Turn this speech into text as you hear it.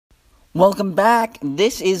Welcome back.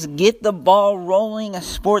 This is Get the Ball Rolling, a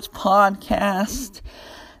sports podcast.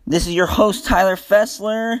 This is your host, Tyler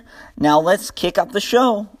Fessler. Now let's kick up the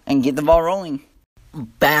show and get the ball rolling.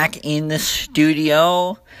 Back in the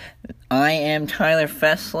studio, I am Tyler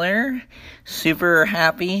Fessler. Super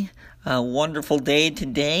happy. A wonderful day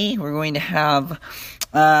today. We're going to have,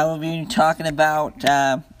 we'll be talking about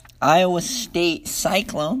Iowa State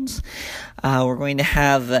Cyclones. We're going to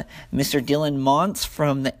have Mr. Dylan Montz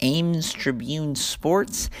from the Ames Tribune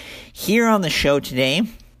Sports here on the show today.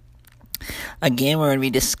 Again, we're going to be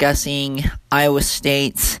discussing Iowa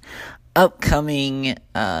State's upcoming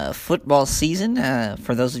football season.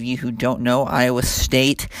 For those of you who don't know, Iowa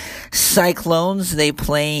State Cyclones, they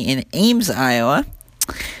play in Ames, Iowa.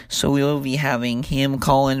 So we will be having him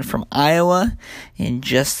call in from Iowa in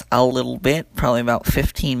just a little bit, probably about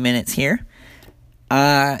 15 minutes here.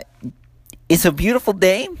 It's a beautiful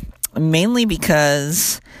day, mainly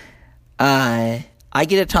because I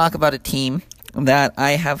get to talk about a team that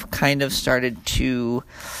I have kind of started to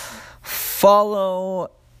fall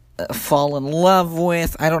in love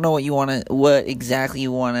with. I don't know what exactly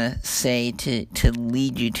you want to say to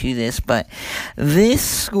lead you to this, but this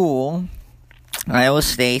school, Iowa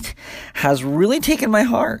State, has really taken my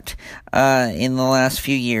heart in the last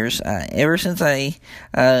few years. Ever since I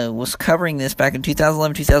was covering this back in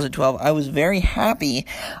 2011, 2012, I was very happy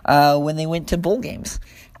when they went to bowl games.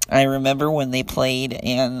 I remember when they played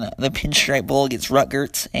in the Pinstripe Bowl against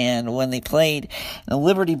Rutgers, and when they played in the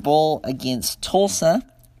Liberty Bowl against Tulsa.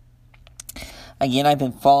 Again, I've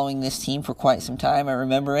been following this team for quite some time. I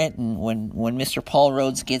remember it, and when Mr. Paul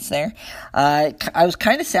Rhoads gets there, I was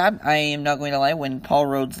kind of sad, I am not going to lie, when Paul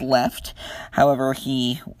Rhoads left. However,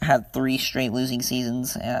 he had 3 straight losing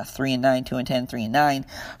seasons, 3-9, 2-10, 3-9.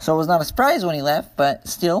 So it was not a surprise when he left, but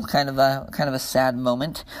still kind of a sad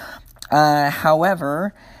moment.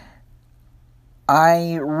 However,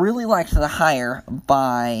 I really liked the hire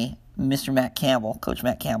by Mr. Matt Campbell, Coach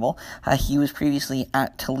Matt Campbell. He was previously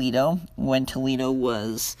at Toledo when Toledo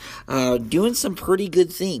was doing some pretty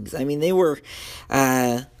good things. I mean, they were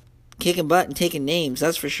kicking butt and taking names,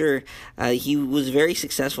 that's for sure. He was very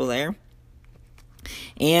successful there.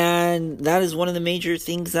 And that is one of the major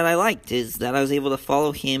things that I liked, is that I was able to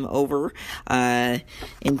follow him over.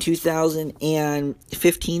 In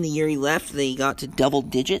 2015, the year he left, they got to double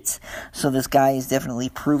digits. So this guy has definitely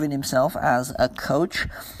proven himself as a coach.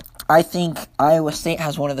 I think Iowa State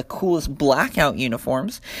has one of the coolest blackout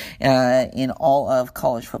uniforms in all of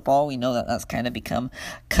college football. We know that that's kind of become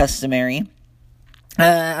customary.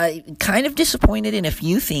 I'm kind of disappointed in a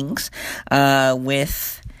few things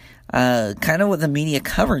with kind of what the media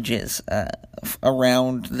coverage is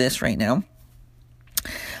around this right now.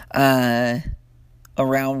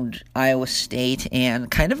 Around Iowa State and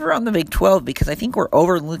kind of around the Big 12, because I think we're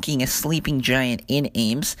overlooking a sleeping giant in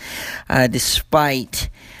Ames, despite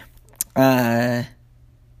them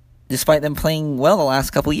playing well the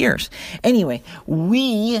last couple years. Anyway,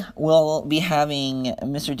 we will be having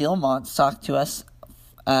Mr. Dylan Montz talk to us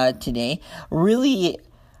today. Really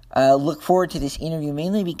look forward to this interview,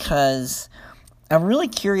 mainly because I'm really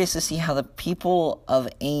curious to see how the people of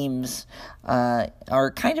Ames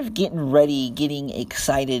are kind of getting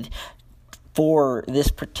excited for this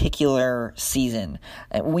particular season.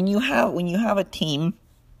 When you have a team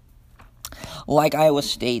like Iowa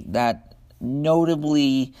State that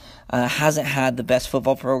notably hasn't had the best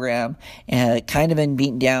football program, kind of been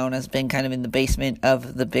beaten down, has been kind of in the basement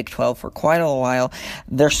of the Big 12 for quite a while,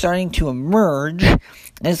 they're starting to emerge.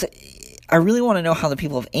 I really want to know how the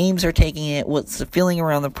people of Ames are taking it, what's the feeling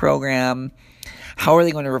around the program, how are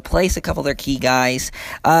they going to replace a couple of their key guys.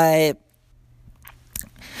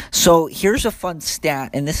 So here's a fun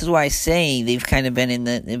stat, and this is why I say they've kind of been in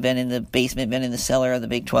the basement, been in the cellar of the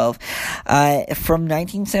Big 12. From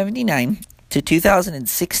 1979 to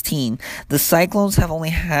 2016, the Cyclones have only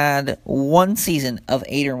had one season of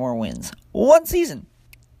 8 or more wins. One season.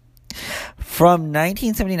 From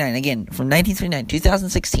 1979 to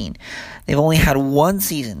 2016, they've only had one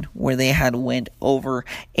season where they had went over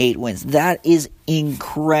 8 wins. That is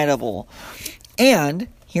incredible. And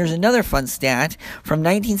here's another fun stat. From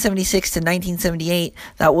 1976 to 1978,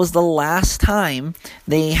 that was the last time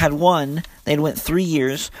they had won. They'd went 3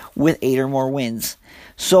 years with 8 or more wins.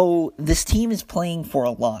 So this team is playing for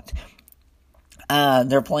a lot.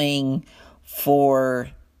 They're playing for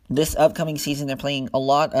this upcoming season. They're playing a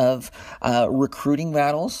lot of recruiting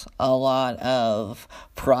battles, a lot of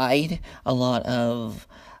pride, a lot of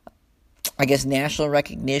I guess, national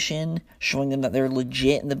recognition, showing them that they're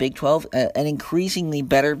legit in the Big 12, an increasingly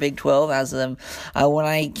better Big 12 as them. When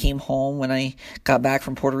I came home, when I got back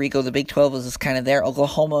from Puerto Rico, the Big 12 was just kind of there.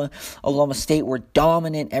 Oklahoma State were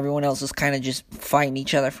dominant. Everyone else was kind of just fighting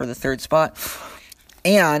each other for the third spot.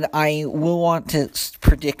 And I will want to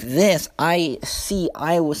predict this. I see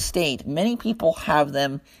Iowa State. Many people have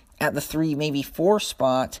them at the 3, maybe 4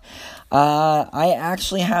 spot. I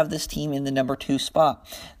actually have this team in the number 2 spot.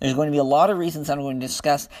 There's going to be a lot of reasons I'm going to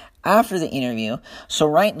discuss after the interview. So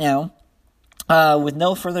right now, with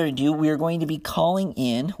no further ado, we are going to be calling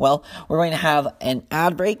in, we're going to have an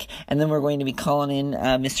ad break, and then we're going to be calling in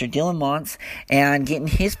Mr. Dylan Montz and getting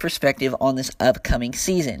his perspective on this upcoming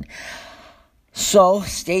season. So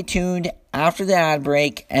stay tuned after the ad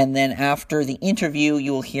break, and then after the interview,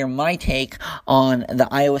 you will hear my take on the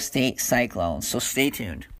Iowa State Cyclones. So stay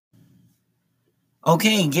tuned.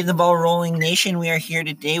 Okay, get the ball rolling, nation. We are here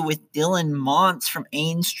today with Dylan Montz from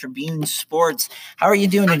Ames Tribune Sports. How are you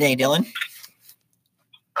doing today, Dylan?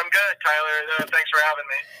 I'm good, Tyler. Thanks for having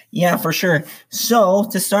me. Yeah, for sure. So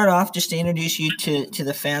to start off, just to introduce you to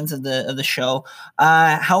the fans of the show,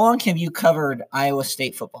 how long have you covered Iowa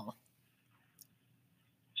State football?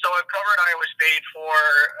 So I've covered Iowa State for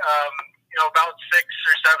about 6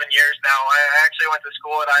 or 7 years now. I actually went to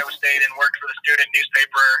school at Iowa State and worked for the student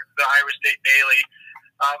newspaper, the Iowa State Daily.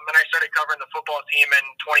 And I started covering the football team in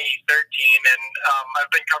 2013, and I've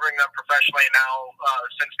been covering them professionally now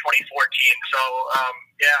since 2014. So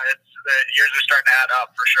the years are starting to add up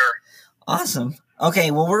for sure. Awesome. Okay,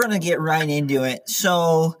 well, we're going to get right into it.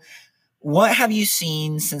 So what have you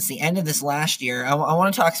seen since the end of this last year? I want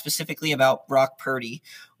to talk specifically about Brock Purdy.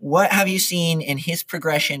 What have you seen in his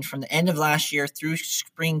progression from the end of last year through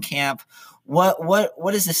spring camp? What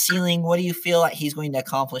is the ceiling? What do you feel like he's going to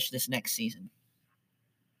accomplish this next season?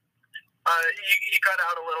 You cut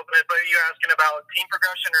out a little bit, but are you asking about team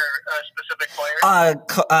progression or a specific player?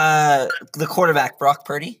 The quarterback, Brock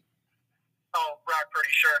Purdy. Oh, Brock Purdy,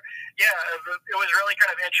 sure. Yeah, it was really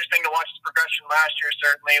kind of interesting to watch his progression last year,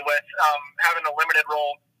 certainly, with having a limited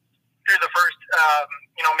role through the first,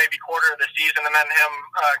 maybe quarter of the season, and then him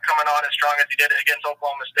coming on as strong as he did against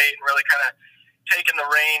Oklahoma State and really kind of taking the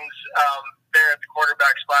reins there at the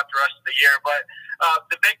quarterback spot the rest of the year. But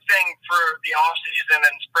the big thing for the offseason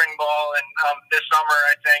and spring ball and this summer,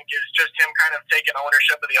 I think, is just him kind of taking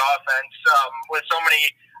ownership of the offense with so many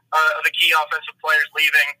of the key offensive players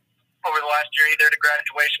leaving over the last year, either to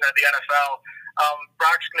graduation or the NFL.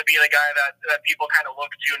 Brock's going to be the guy that people kind of look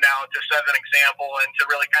to now to set an example and to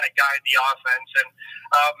really kind of guide the offense. And,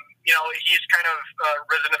 he's kind of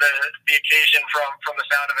risen to the occasion from the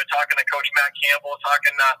sound of it, talking to Coach Matt Campbell,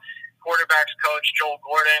 talking to quarterbacks coach Joel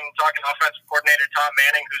Gordon, talking offensive coordinator Tom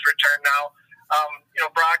Manning, who's returned now.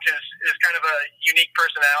 Brock is kind of a unique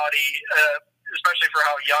personality, especially for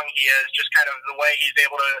how young he is, just kind of the way he's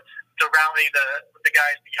able to rally the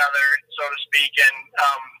guys together, so to speak,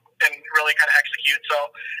 and really kind of execute. So,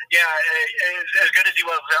 as good as he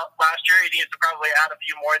was last year, he needs to probably add a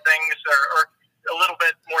few more things or a little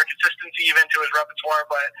bit more consistency even to his repertoire.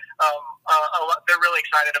 But they're really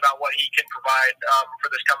excited about what he can provide for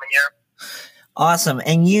this coming year. Awesome.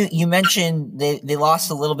 And you mentioned they lost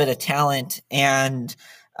a little bit of talent, and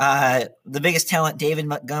the biggest talent, David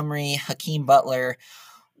Montgomery, Hakeem Butler.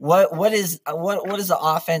 What is the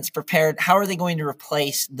offense prepared? How are they going to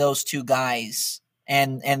replace those two guys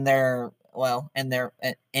and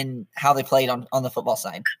how they played on the football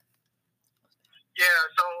side? Yeah,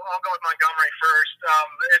 so I'll go with Montgomery first.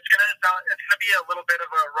 It's gonna be a little bit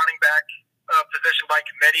of a running back position by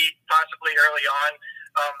committee, possibly early on.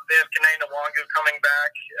 They have Kene Nwangu coming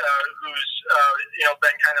back, who's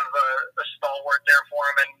been kind of a stalwart there for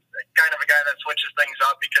him, and kind of a guy that switches things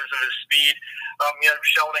up because of his speed. You have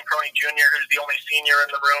Sheldon Croney Jr., who's the only senior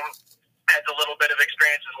in the room, adds a little bit of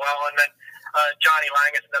experience as well, and then Johnny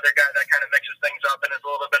Lang is another guy that kind of mixes things up and is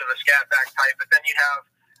a little bit of a scat back type. But then you have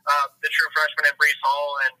the true freshman in Breece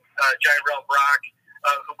Hall and Jairell Brock,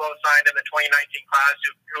 who both signed in the 2019 class,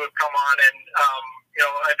 who have come on and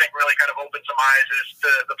I think really kind of opened some eyes as to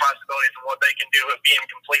the possibilities of what they can do of being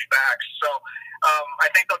complete backs. So I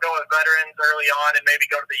think they'll go with veterans early on and maybe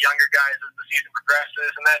go to the younger guys as the season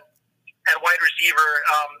progresses. And then at wide receiver,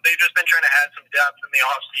 they've just been trying to add some depth in the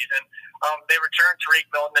offseason. They returned Tariq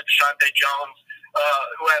Milton and Deshaunte Jones,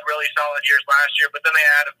 who had really solid years last year, but then they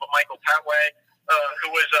added Michael Petway, who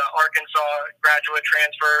was an Arkansas graduate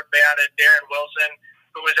transfer. They added Darren Wilson,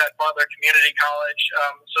 who was at Butler Community College.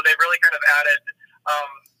 So they've really kind of added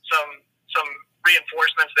some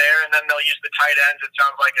reinforcements there, and then they'll use the tight ends, it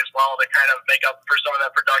sounds like, as well, to kind of make up for some of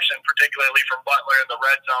that production, particularly from Butler in the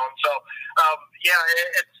red zone. So,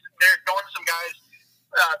 it's they're going to some guys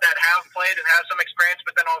that have played and have some experience,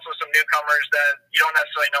 but then also some newcomers that you don't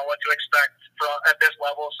necessarily know what to expect at this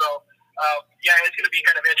level. So, it's going to be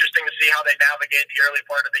kind of interesting to see how they navigate the early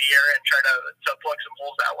part of the year and try to plug some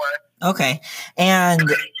holes that way. Okay, and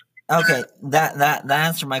that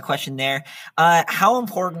answered my question there. How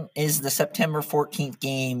important is the September 14th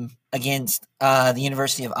game against the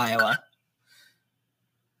University of Iowa?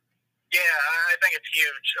 Yeah, I think it's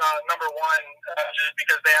huge. Number one, just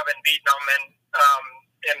because they haven't beaten them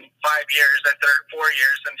in 5 years, 4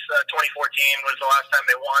 years since 2014 was the last time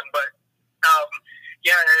they won. But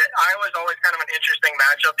Iowa's always kind of an interesting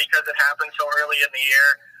matchup because it happens so early in the year.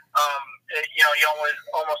 You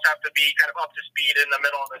almost have to be kind of up to speed in the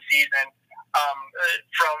middle of the season.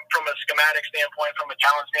 From a schematic standpoint, from a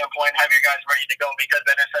talent standpoint, have your guys ready to go because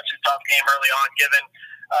that is such a tough game early on, given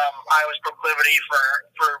Iowa's proclivity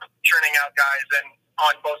for churning out guys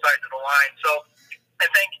on both sides of the line. So I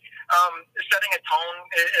think setting a tone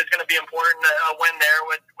is going to be important. A win there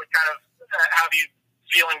would kind of have you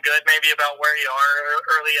feeling good maybe about where you are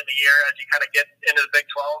early in the year as you kind of get into the Big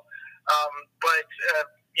 12.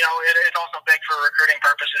 It's also big for recruiting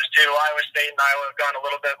purposes too. Iowa State and Iowa have gone a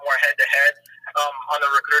little bit more head-to-head on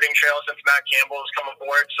the recruiting trail since Matt Campbell has come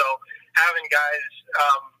aboard. So having guys,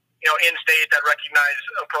 in state that recognize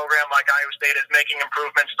a program like Iowa State is making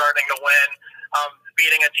improvements, starting to win,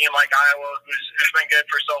 beating a team like Iowa who's been good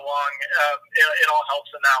for so long, it all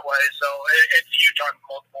helps in that way. So it's huge on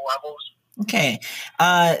multiple levels. Okay.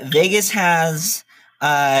 Vegas has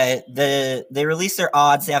they released their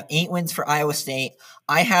odds. They have 8 wins for Iowa State.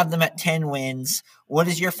 I have them at 10 wins. What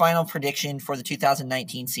is your final prediction for the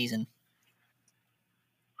 2019 season?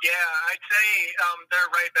 Yeah, I'd say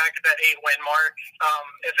they're right back at that 8-win mark.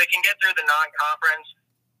 If they can get through the non-conference,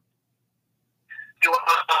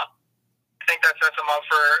 I think that sets them up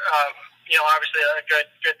for obviously a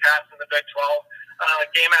good path in the Big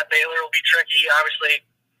 12. Game at Baylor will be tricky. Obviously,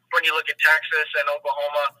 when you look at Texas and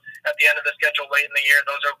Oklahoma at the end of the schedule late in the year,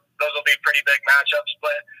 those will be pretty big matchups.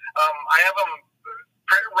 But I have them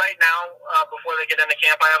right now before they get into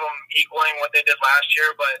camp. I have them equaling what they did last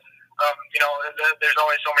year, but there's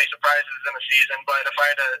always so many surprises in the season. But if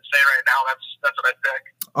I had to say right now, that's what I'd pick.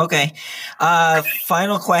 Okay.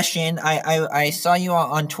 Final question. I saw you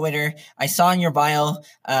on Twitter. I saw in your bio,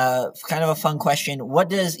 kind of a fun question.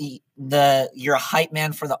 What does you're a hype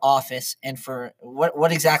man for The Office, and for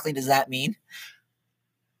what exactly does that mean?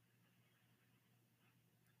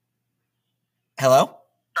 Hello?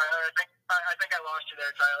 I think I lost you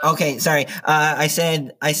there, Tyler. Okay, sorry. I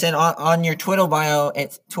said on your Twitter bio,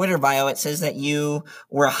 it says that you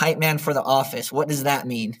were a hype man for The Office. What does that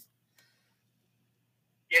mean?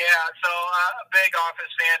 Yeah, so big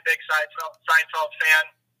Office fan, big Seinfeld fan.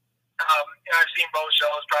 I've seen both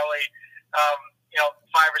shows probably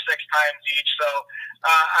 5 or 6 times each. So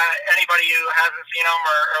anybody who hasn't seen them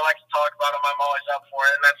or likes to talk about them, I'm always up for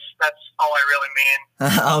it, and that's all I really mean.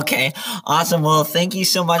 Okay, awesome. Well, thank you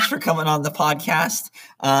so much for coming on the podcast.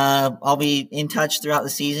 I'll be in touch throughout the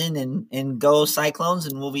season, and go Cyclones,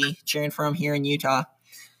 and we'll be cheering for them here in Utah.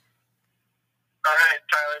 All right,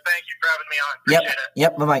 Tyler. Thank you for having me on. Appreciate it.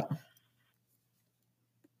 Yep. Bye-bye.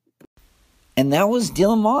 And that was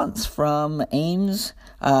Dylan Mons from Ames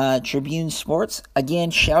Tribune Sports. Again,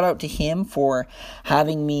 shout out to him for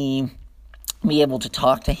having me be able to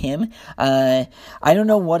talk to him. I don't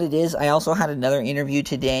know what it is. I also had another interview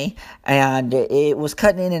today, and it was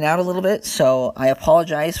cutting in and out a little bit, so I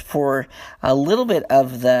apologize for a little bit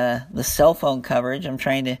of the cell phone coverage. We're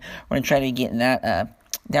going to try to get in that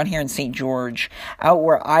down here in St. George. Out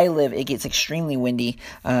where I live, it gets extremely windy.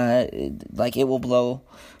 Like it will blow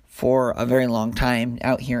for a very long time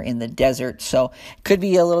out here in the desert. So could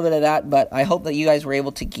be a little bit of that, but I hope that you guys were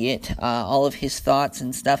able to get all of his thoughts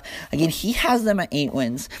and stuff. Again, he has them at 8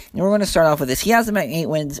 wins. And we're going to start off with this. He has them at 8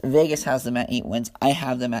 wins. Vegas has them at 8 wins. I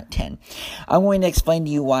have them at 10. I'm going to explain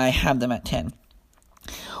to you why I have them at 10.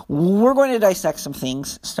 We're going to dissect some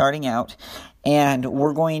things starting out, and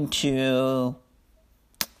we're going to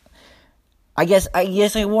I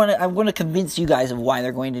want to convince you guys of why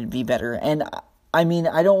they're going to be better. And I mean,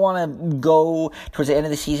 I don't want to go towards the end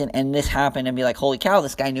of the season and this happen and be like, holy cow,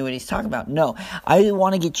 this guy knew what he's talking about. No, I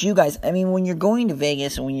want to get you guys. I mean, when you're going to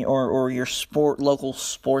Vegas and or your local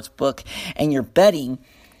sports book and you're betting,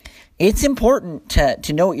 it's important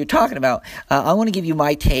to know what you're talking about. I want to give you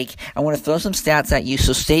my take. I want to throw some stats at you,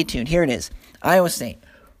 so stay tuned. Here it is. Iowa State.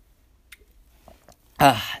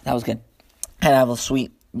 That was good. Had to have a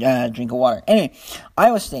sweet drink of water. Anyway,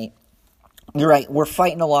 Iowa State. You're right. We're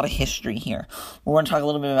fighting a lot of history here. We're going to talk a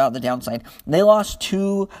little bit about the downside. They lost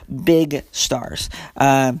 2 big stars.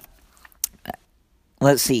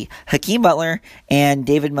 let's see, Hakeem Butler and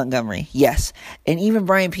David Montgomery. Yes. And even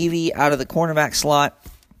Brian Peavy out of the cornerback slot.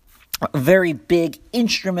 Very big,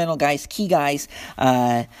 instrumental guys, key guys,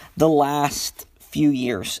 the last few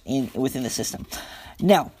years within the system.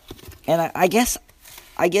 Now, and I guess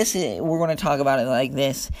we're going to talk about it like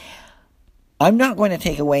this. I'm not going to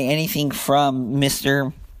take away anything from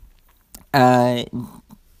Mr.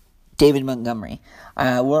 David Montgomery.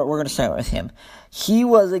 We're going to start with him. He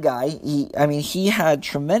was a guy, he had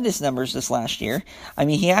tremendous numbers this last year.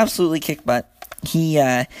 He absolutely kicked butt. He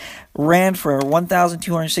ran for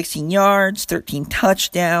 1,216 yards, 13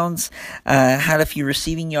 touchdowns, had a few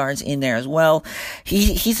receiving yards in there as well.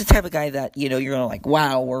 He's the type of guy that, you're going to like,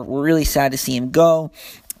 wow, we're really sad to see him go.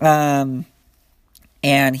 And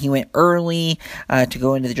he went early to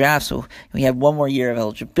go into the draft, so we had one more year of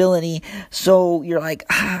eligibility. So you're like,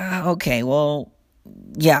 okay, well,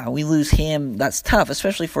 yeah, we lose him. That's tough,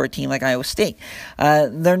 especially for a team like Iowa State.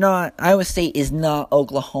 Iowa State is not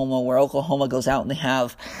Oklahoma, where Oklahoma goes out and they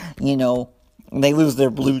have, they lose their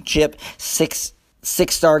blue chip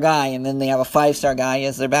six-star guy, and then they have a 5-star guy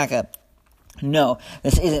as their backup. No,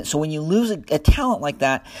 this isn't. So when you lose a talent like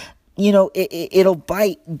that, it'll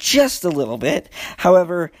bite just a little bit.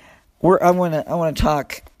 However, I want to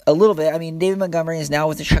talk a little bit. David Montgomery is now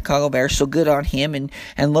with the Chicago Bears, so good on him,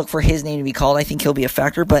 and look for his name to be called. I think he'll be a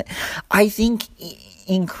factor, but I think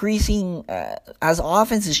increasing, as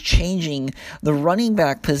offense is changing, the running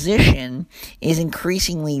back position is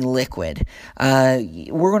increasingly liquid.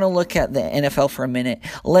 We're going to look at the NFL for a minute.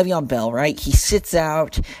 Le'Veon Bell, right? He sits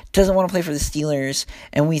out, doesn't want to play for the Steelers,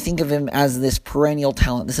 and we think of him as this perennial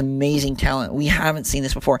talent, this amazing talent. We haven't seen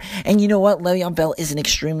this before. And you know what? Le'Veon Bell is an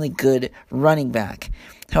extremely good running back.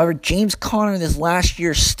 However, James Conner this last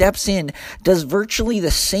year steps in, does virtually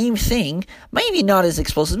the same thing, maybe not as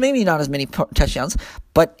explosive, maybe not as many touchdowns,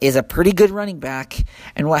 but is a pretty good running back.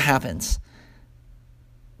 And what happens?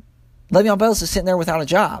 Le'Veon Bell's just sitting there without a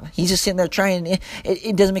job. He's just sitting there trying.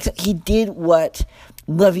 It doesn't make sense. He did what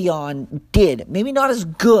Le'Veon did. Maybe not as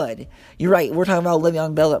good. You're right. We're talking about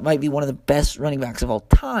Le'Veon Bell that might be one of the best running backs of all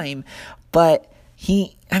time. But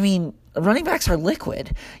running backs are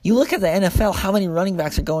liquid. You look at the NFL, how many running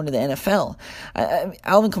backs are going to the NFL?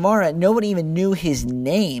 Alvin Kamara, nobody even knew his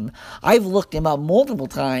name. I've looked him up multiple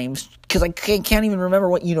times because I can't even remember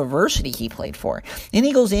what university he played for. And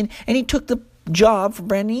he goes in and he took the job from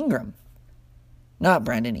Brandon Ingram. Not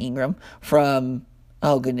Brandon Ingram, from...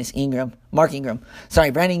 Oh, goodness, Mark Ingram.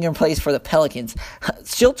 Sorry, Brandon Ingram plays for the Pelicans.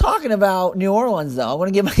 Still talking about New Orleans, though. I want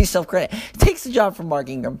to give myself credit. He takes the job from Mark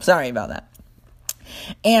Ingram. Sorry about that.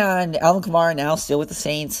 And Alvin Kamara now still with the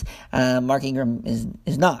Saints. Mark Ingram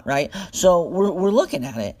is not, right? So we're looking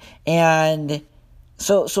at it. And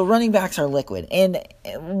so running backs are liquid. And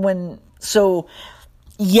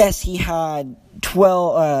yes, he had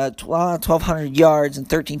 1,200 yards and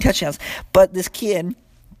 13 touchdowns. But this kid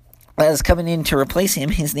is coming in to replace him.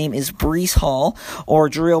 His name is Breece Hall, or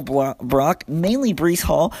Jarrell Brock, mainly Breece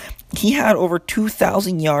Hall. He had over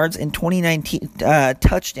 2,000 yards and 29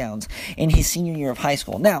 touchdowns in his senior year of high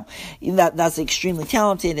school. Now, that's extremely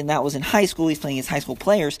talented, and that was in high school. He's playing his high school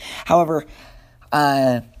players. However,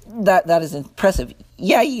 that is impressive.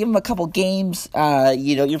 Yeah, you give him a couple games,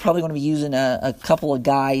 you're probably going to be using a couple of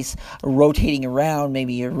guys rotating around,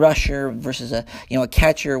 maybe a rusher versus a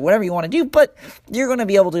catcher, whatever you want to do, but you're going to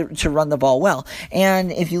be able to run the ball well.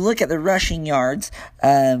 And if you look at the rushing yards,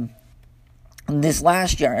 This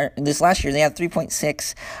last year, they had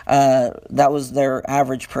 3.6. That was their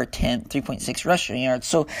average per attempt, 3.6 rushing yards.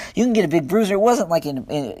 So you can get a big bruiser. It wasn't like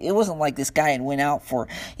this guy had went out for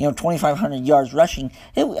 2,500 yards rushing.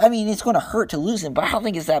 It's going to hurt to lose him, but I don't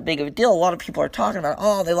think it's that big of a deal. A lot of people are talking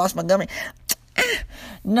about, they lost Montgomery.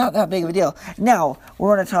 Not that big of a deal. Now,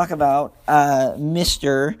 we're going to talk about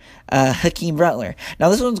Mr. Hakeem Butler. Now,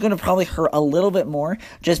 this one's going to probably hurt a little bit more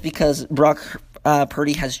just because Brock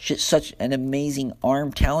Purdy has just such an amazing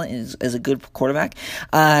arm talent as a good quarterback.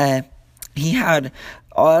 He had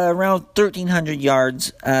around 1,300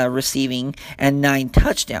 yards receiving and 9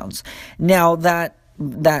 touchdowns. Now, that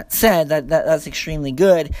said, that's extremely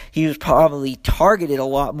good. He was probably targeted a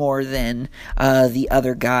lot more than the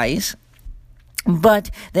other guys. But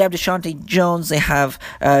they have Deshaunte Jones, they have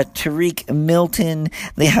Tariq Milton,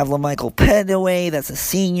 they have LaMichael Pettaway, that's a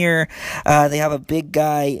senior, they have a big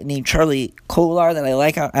guy named Charlie Kolar that I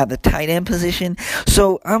like at the tight end position.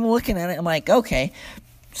 So I'm looking at it, I'm like, okay,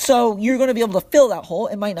 so you're going to be able to fill that hole.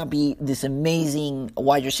 It might not be this amazing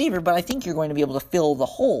wide receiver, but I think you're going to be able to fill the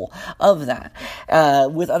hole of that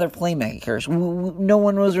with other playmakers. No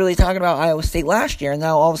one was really talking about Iowa State last year, and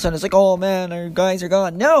now all of a sudden it's like, oh man, our guys are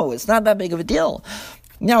gone. No, it's not that big of a deal.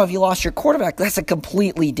 Now, if you lost your quarterback, that's a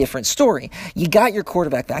completely different story. You got your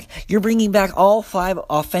quarterback back. You're bringing back all 5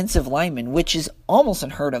 offensive linemen, which is almost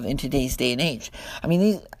unheard of in today's day and age. I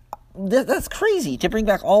mean, that's crazy to bring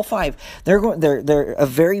back all 5. They're a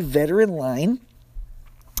very veteran line,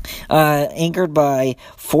 anchored by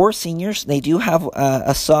 4 seniors. They do have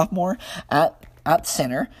a sophomore at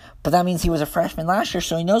center, but that means he was a freshman last year,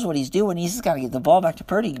 so he knows what he's doing. He's just got to get the ball back to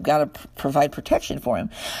Purdy. You've got to provide protection for him.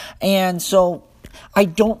 And so I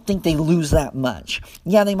don't think they lose that much.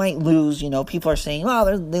 Yeah, they might lose. People are saying,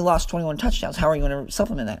 they lost 21 touchdowns. How are you going to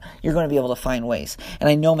supplement that? You're going to be able to find ways. And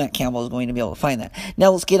I know Matt Campbell is going to be able to find that.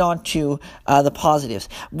 Now let's get on to the positives.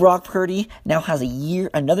 Brock Purdy now has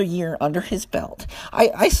another year under his belt. I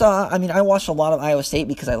watched a lot of Iowa State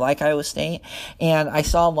because I like Iowa State, and I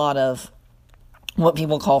saw a lot of what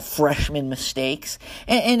people call freshman mistakes,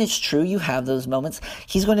 and it's true. You have those moments.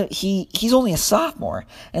 He's only a sophomore,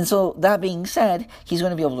 and so that being said, he's going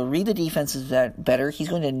to be able to read the defenses better. He's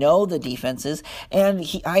going to know the defenses, and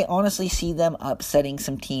I honestly see them upsetting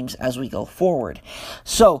some teams as we go forward.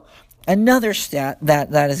 So another stat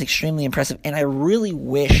that is extremely impressive, and I really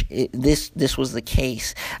wish this was the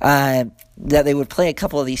case, that they would play a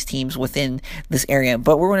couple of these teams within this area,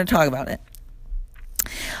 but we're going to talk about it.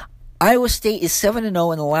 Iowa State is 7-0 in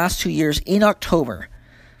the last 2 years in October.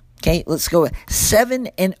 Okay, let's go with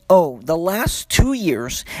 7-0 the last 2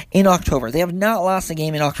 years in October. They have not lost a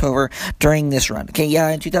game in October during this run. Okay, yeah,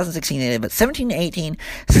 in 2016 they did, but 17-18,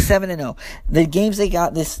 7-0. The games they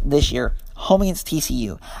got this year: home against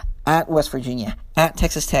TCU, at West Virginia, at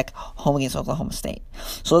Texas Tech, home against Oklahoma State.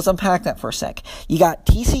 So let's unpack that for a sec. You got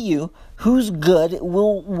TCU, who's good,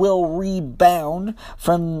 will rebound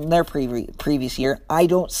from their previous year. I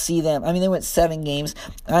don't see them. They went 7 games.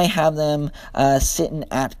 I have them sitting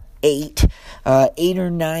at 8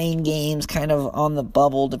 or 9 games, kind of on the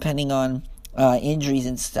bubble, depending on injuries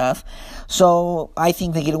and stuff. So I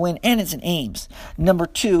think they get a win, and it's in Ames. Number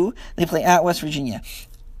 2, they play at West Virginia.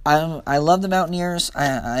 I love the Mountaineers.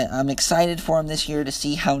 I'm excited for them this year to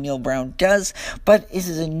see how Neil Brown does, but this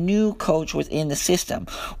is a new coach within the system.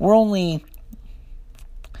 We're only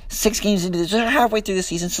 6 games into this. They're halfway through the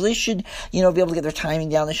season, so they should, be able to get their timing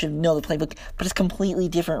down. They should know the playbook, but it's completely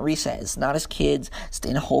different reset. It's not as kids. It's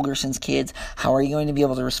Dana Holgerson's kids. How are you going to be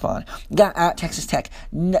able to respond? You got at Texas Tech.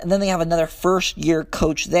 Then they have another first-year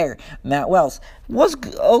coach there, Matt Wells. Was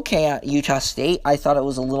okay at Utah State. I thought it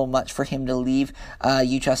was a little much for him to leave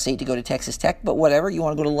Utah State to go to Texas Tech, but whatever. You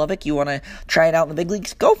want to go to Lubbock? You want to try it out in the big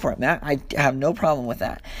leagues? Go for it, Matt. I have no problem with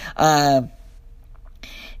that.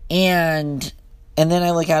 And then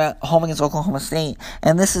I look at it home against Oklahoma State,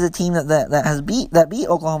 and this is a team that beat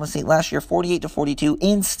Oklahoma State last year 48-42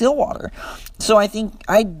 in Stillwater. So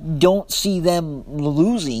I don't see them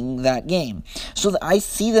losing that game. So I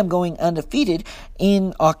see them going undefeated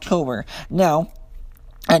in October. Now,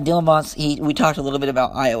 at Dylan Voss, we talked a little bit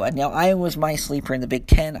about Iowa. Now, Iowa's my sleeper in the Big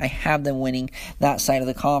Ten. I have them winning that side of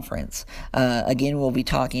the conference. Again, we'll be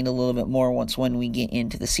talking a little bit more when we get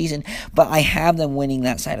into the season, but I have them winning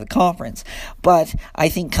that side of the conference. But I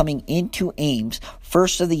think coming into Ames,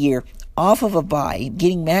 first of the year, off of a bye,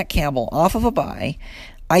 getting Matt Campbell off of a bye,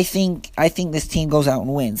 I think this team goes out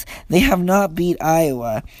and wins. They have not beat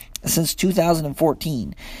Iowa since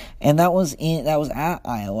 2014, and that was at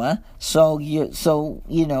Iowa. So you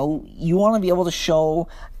want to be able to show,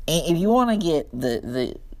 if you want to get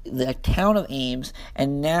the town of Ames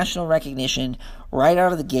and national recognition right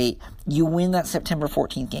out of the gate, you win that September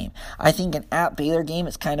 14th game. I think an at Baylor game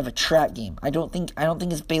is kind of a trap game. I don't think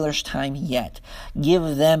it's Baylor's time yet. Give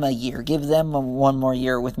them a year. Give them one more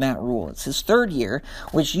year with Matt Rhule. It's his 3rd year,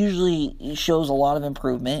 which usually shows a lot of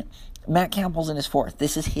improvement. Matt Campbell's in his 4th.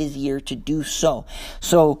 This is his year to do so.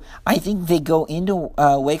 So I think they go into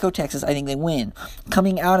Waco, Texas. I think they win.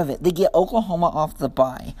 Coming out of it, they get Oklahoma off the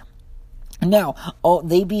bye. Now,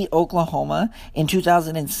 they beat Oklahoma in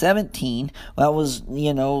 2017. That was,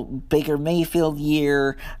 Baker Mayfield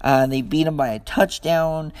year. They beat them by a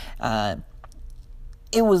touchdown.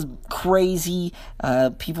 It was crazy.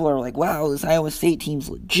 People are like, wow, this Iowa State team's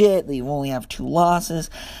legit. They only have 2 losses.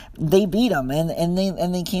 They beat them, and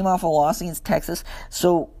they came off a loss against Texas.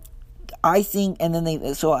 So I think,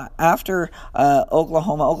 after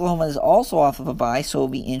Oklahoma is also off of a bye, so it'll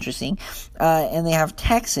be interesting. And they have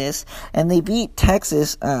Texas, and they beat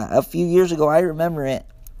Texas a few years ago. I remember it.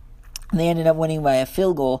 They ended up winning by a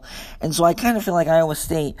field goal, and so I kind of feel like Iowa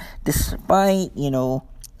State, despite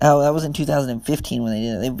that was in 2015 when they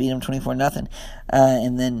did it. They beat them 24-0,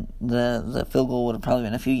 and then the field goal would have probably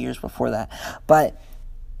been a few years before that. But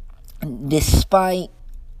despite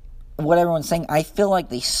what everyone's saying, I feel like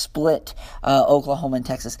they split Oklahoma and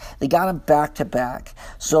Texas. They got them back-to-back.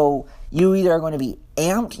 So you either are going to be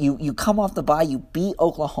amped, you come off the bye, you beat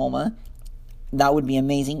Oklahoma. That would be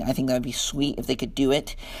amazing. I think that would be sweet if they could do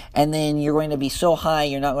it. And then you're going to be so high,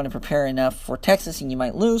 you're not going to prepare enough for Texas, and you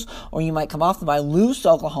might lose, or you might come off the bye, lose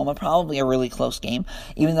to Oklahoma, probably a really close game.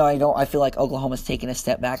 Even though I feel like Oklahoma's taken a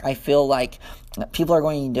step back. I feel like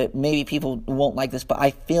maybe people won't like this, but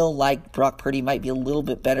I feel like Brock Purdy might be a little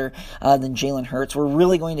bit better than Jalen Hurts. We're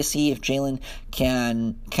really going to see if Jalen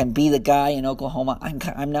can be the guy in Oklahoma.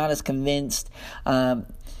 I'm not as convinced.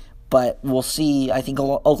 But we'll see. I think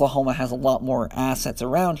Oklahoma has a lot more assets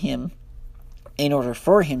around him in order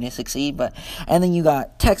for him to succeed. And then you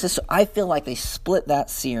got Texas. So I feel like they split that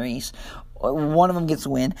series. One of them gets a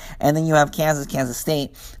win. And then you have Kansas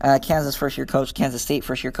State. Kansas first-year coach, Kansas State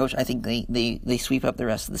first-year coach. I think they sweep up the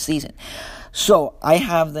rest of the season. So I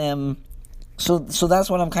have them. So that's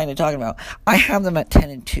what I'm kind of talking about. I have them at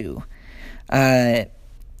 10-2.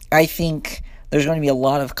 I think there's going to be a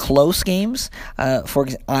lot of close games. For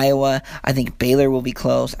example, Iowa, I think Baylor will be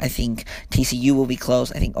close. I think TCU will be close.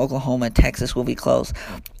 I think Oklahoma, Texas will be close.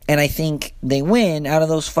 And I think they win out of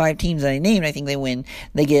those 5 teams that I named. I think they win.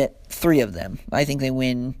 They get 3 of them. I think they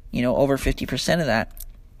win, over 50% of that.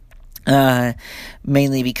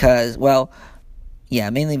 Mainly because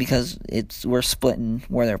we're splitting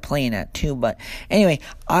where they're playing at too. But anyway,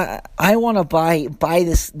 I want to buy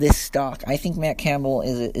this stock. I think Matt Campbell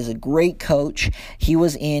is a great coach. He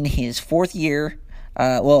was in his 4th year.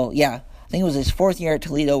 I think it was his 4th year at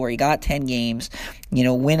Toledo where he got 10 games.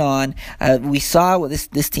 Went on. We saw what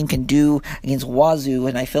this team can do against Wazoo,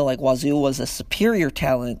 and I feel like Wazoo was a superior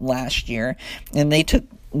talent last year, and they took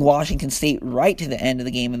Washington State right to the end of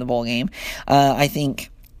the game in the bowl game. I think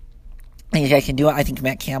I can do it. I think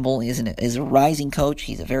Matt Campbell is a rising coach.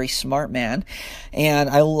 He's a very smart man, and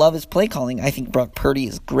I love his play calling. I think Brock Purdy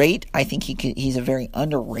is great. I think he's a very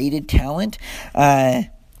underrated talent.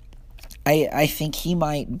 I think he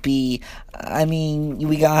might be.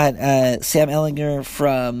 We got Sam Ehlinger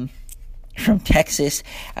from Texas.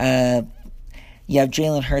 You have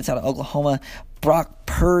Jalen Hurts out of Oklahoma. Brock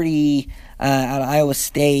Purdy out of Iowa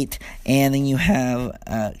State, and then you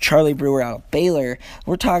have Charlie Brewer out of Baylor.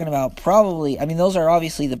 We're talking about probably, those are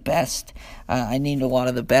obviously the best. I named a lot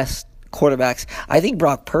of the best quarterbacks. I think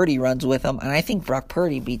Brock Purdy runs with them, and I think Brock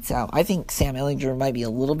Purdy beats out. I think Sam Ehlinger might be a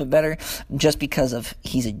little bit better just because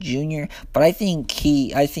he's a junior, but I think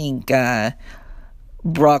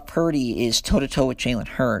Brock Purdy is toe-to-toe with Jalen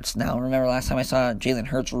Hurts. Now, remember last time I saw Jalen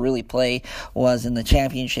Hurts really play was in the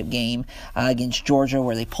championship game against Georgia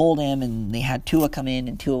where they pulled him and they had Tua come in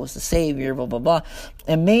and Tua was the savior, blah, blah, blah.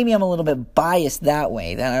 And maybe I'm a little bit biased that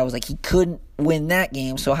way, that I was like, he couldn't win that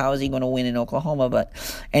game, so how is he going to win in Oklahoma? But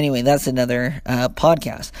anyway, that's another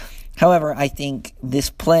podcast. However, I think this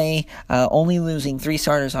play, only losing 3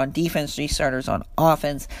 starters on defense, 3 starters on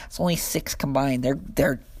offense, it's only 6 combined.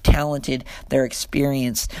 They're talented, they're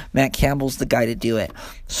experienced. Matt Campbell's the guy to do it.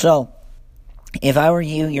 So, if I were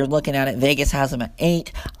you, you're looking at it. Vegas has them at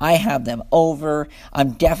 8. I have them over.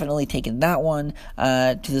 I'm definitely taking that one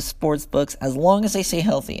to the sports books as long as they stay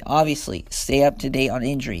healthy. Obviously, stay up to date on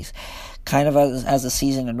injuries. Kind of as the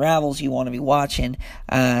season unravels, you want to be watching.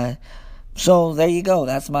 So there you go.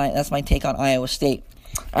 That's my take on Iowa State.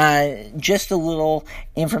 Just a little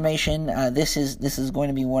information. This is going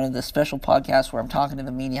to be one of the special podcasts where I'm talking to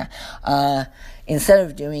the media. Instead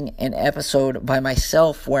of doing an episode by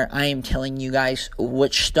myself where I am telling you guys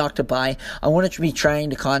which stock to buy, I want to be trying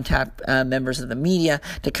to contact members of the media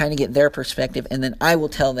to kind of get their perspective, and then I will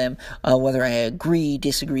tell them whether I agree,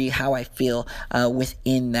 disagree, how I feel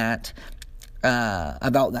within that.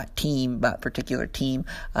 About that team, that particular team.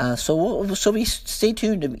 So stay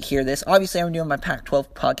tuned to hear this. Obviously, I'm doing my Pac-12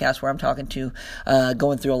 podcast where I'm talking to,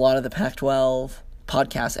 going through a lot of the Pac-12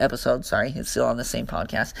 podcast episodes. Sorry, it's still on the same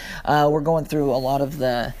podcast. We're going through a lot of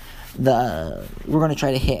we're going to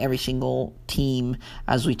try to hit every single team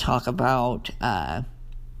as we talk about, the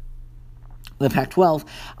Pac-12.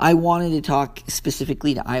 I wanted to talk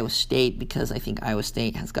specifically to Iowa State because I think Iowa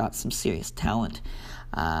State has got some serious talent.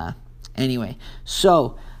 Anyway,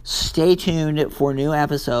 so stay tuned for new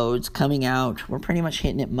episodes coming out. We're pretty much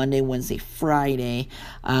hitting it Monday, Wednesday, Friday.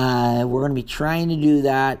 We're going to be trying to do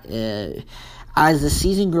that. As the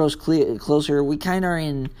season grows closer, we kind of are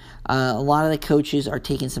in, a lot of the coaches are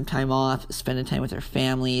taking some time off, spending time with their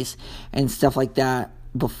families and stuff like that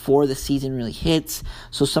before the season really hits.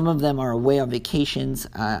 So some of them are away on vacations.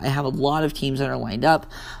 I have a lot of teams that are lined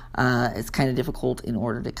up. It's kind of difficult in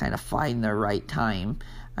order to kind of find the right time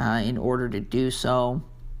in order to do so,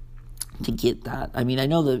 to get that. I mean, I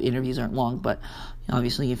know the interviews aren't long, but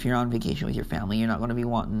Obviously, if you're on vacation with your family, you're not going to be you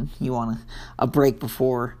want a break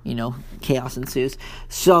before, chaos ensues.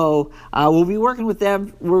 So, we'll be working with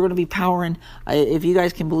them. We're going to be powering. If you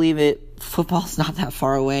guys can believe it, football's not that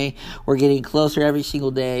far away. We're getting closer every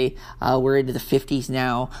single day. We're into the 50s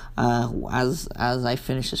now. As I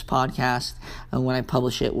finish this podcast, and when I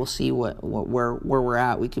publish it, we'll see where we're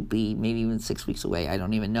at. We could be maybe even 6 weeks away. I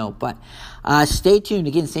don't even know. But stay tuned.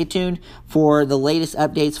 Again, stay tuned for the latest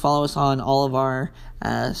updates. Follow us on all of our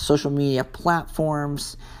social media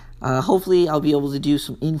platforms. Hopefully I'll be able to do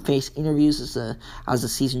some in-face interviews as the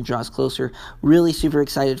season draws closer. Really super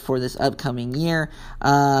excited for this upcoming year.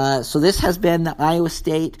 So this has been the Iowa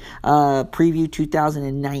State preview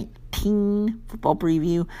 2019 football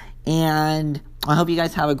preview. And I hope you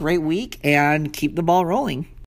guys have a great week and keep the ball rolling.